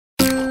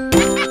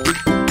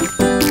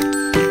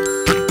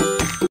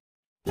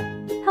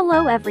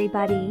Hello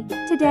everybody,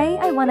 today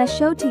I wanna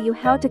show to you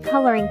how to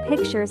coloring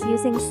pictures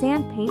using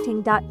sand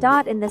painting.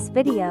 In this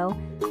video,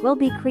 we'll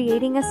be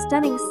creating a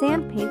stunning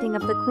sand painting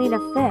of the Queen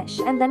of Fish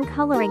and then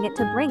coloring it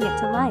to bring it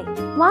to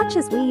life. Watch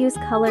as we use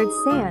colored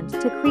sand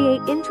to create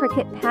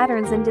intricate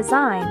patterns and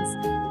designs,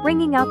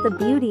 bringing out the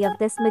beauty of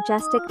this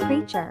majestic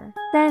creature.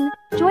 Then,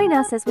 join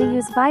us as we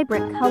use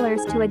vibrant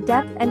colors to add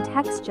depth and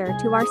texture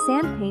to our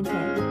sand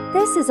painting.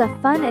 This is a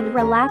fun and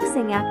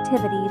relaxing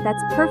activity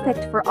that's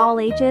perfect for all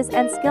ages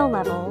and skill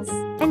levels.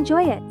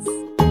 Enjoy it!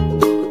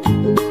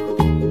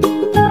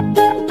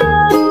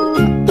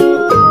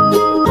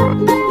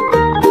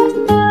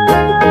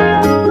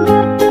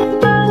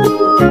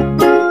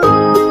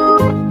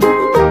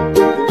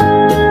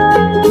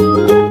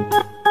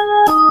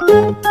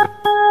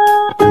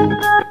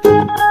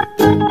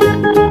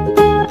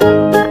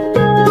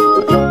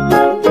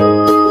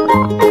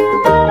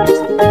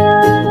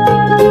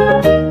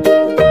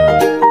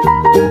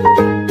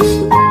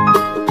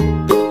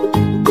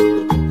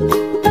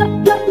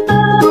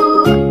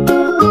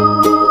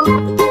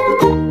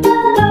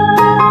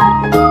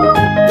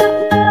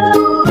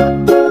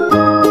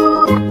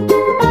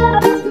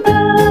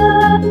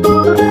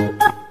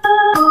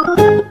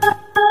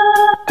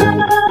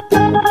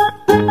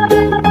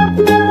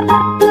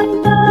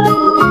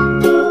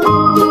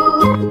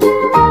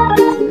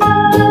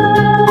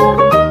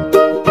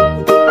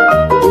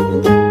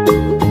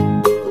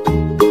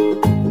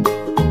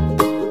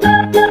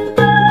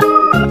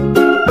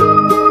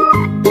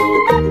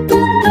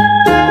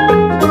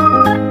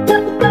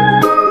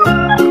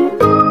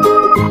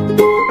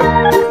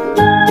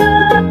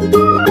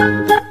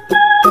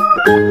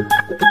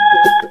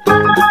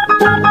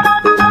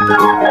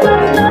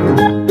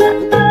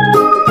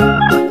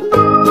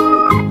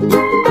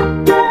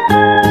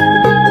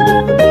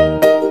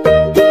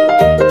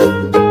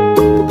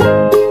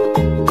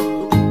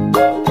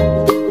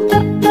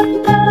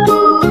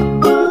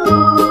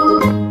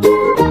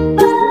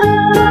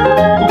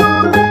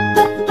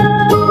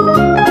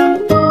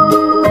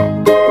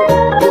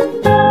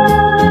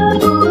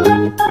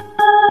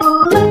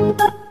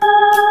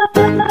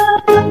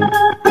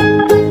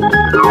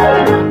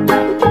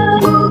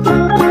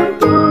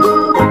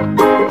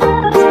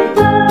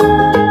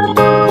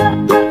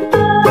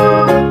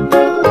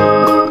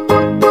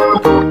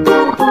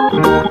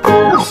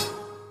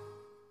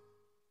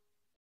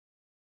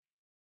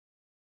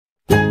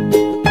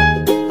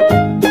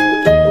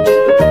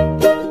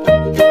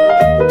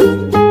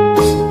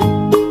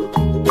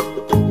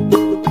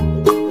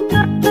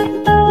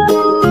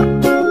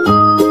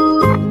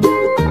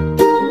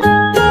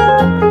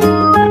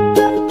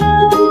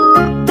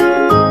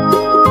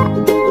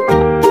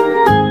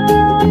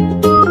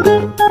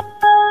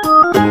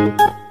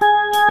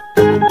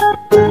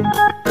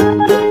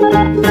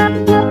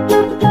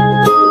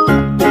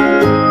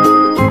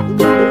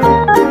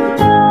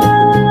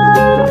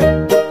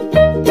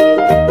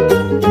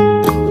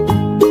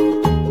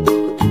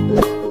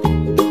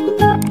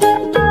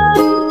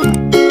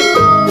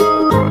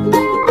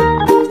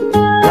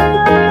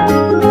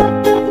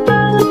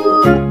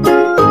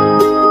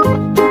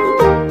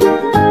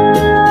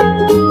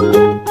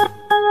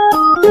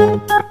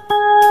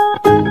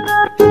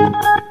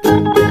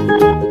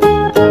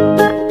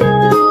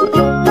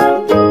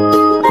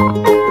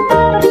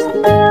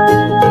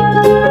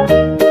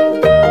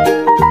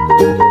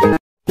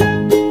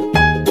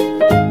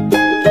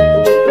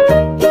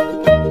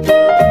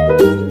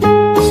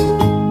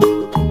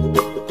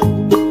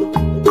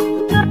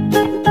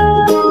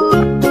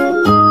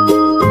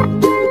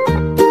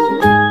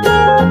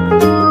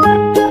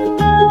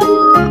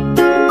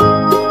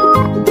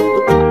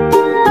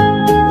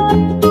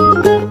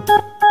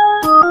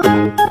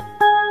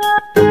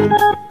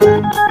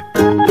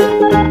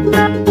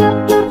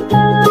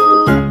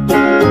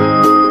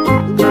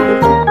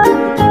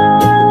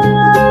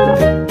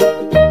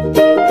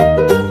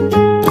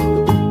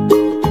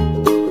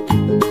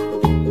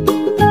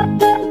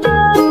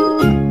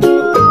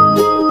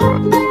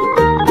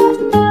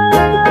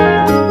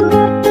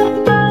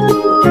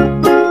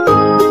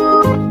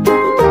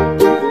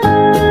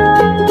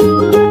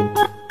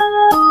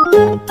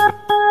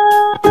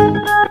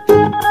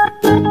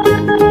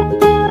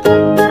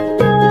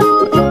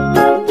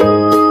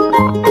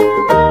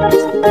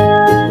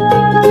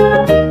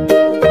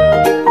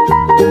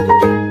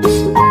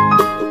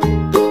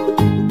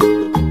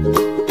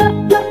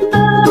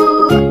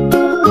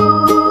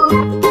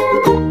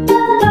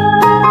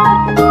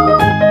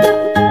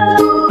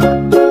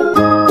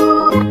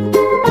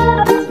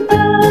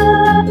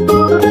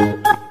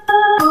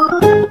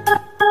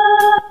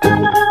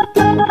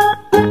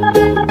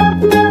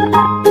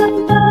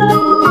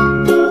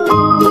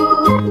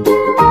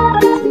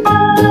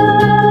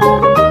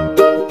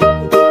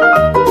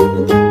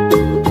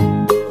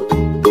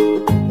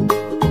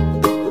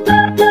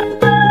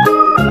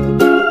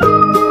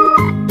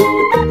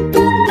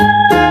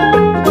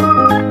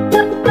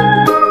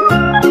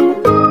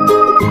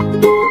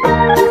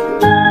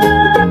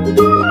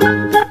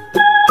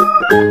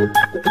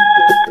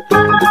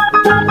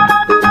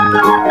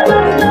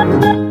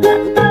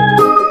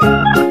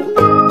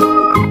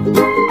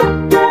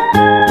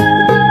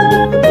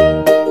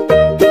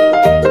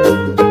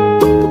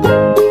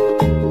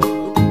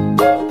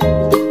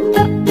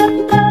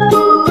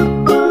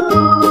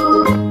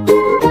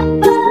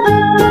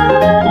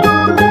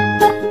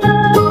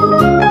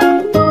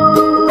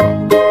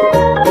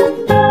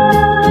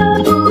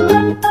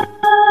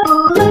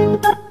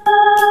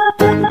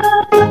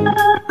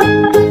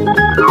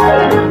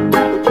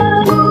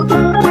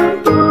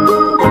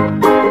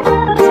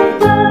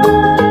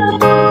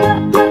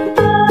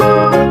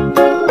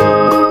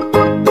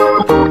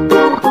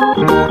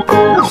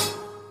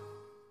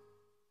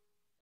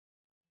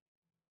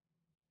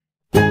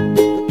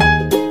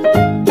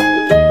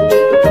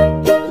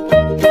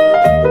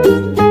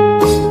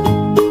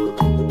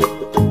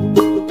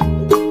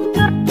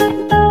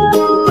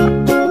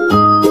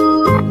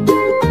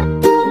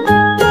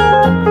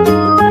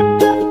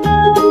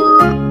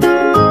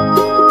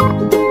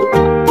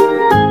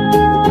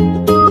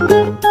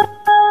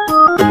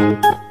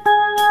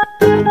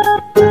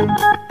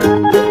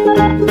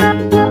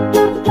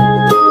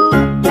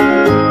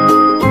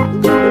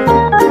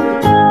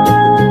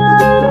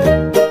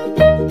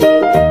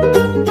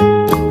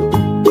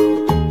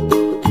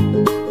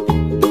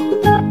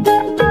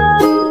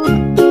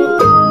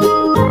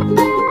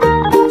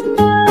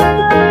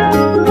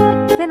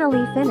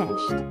 finally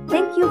finished.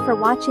 Thank you for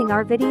watching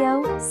our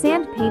video,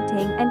 sand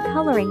painting and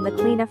coloring the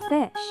Queen of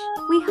Fish.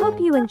 We hope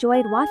you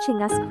enjoyed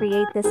watching us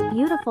create this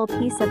beautiful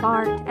piece of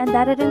art and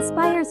that it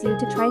inspires you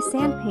to try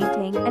sand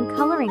painting and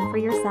coloring for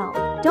yourself.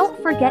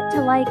 Don't forget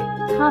to like,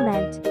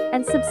 comment,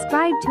 and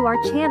subscribe to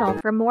our channel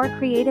for more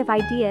creative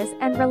ideas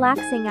and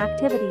relaxing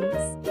activities.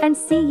 And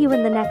see you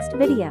in the next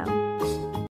video.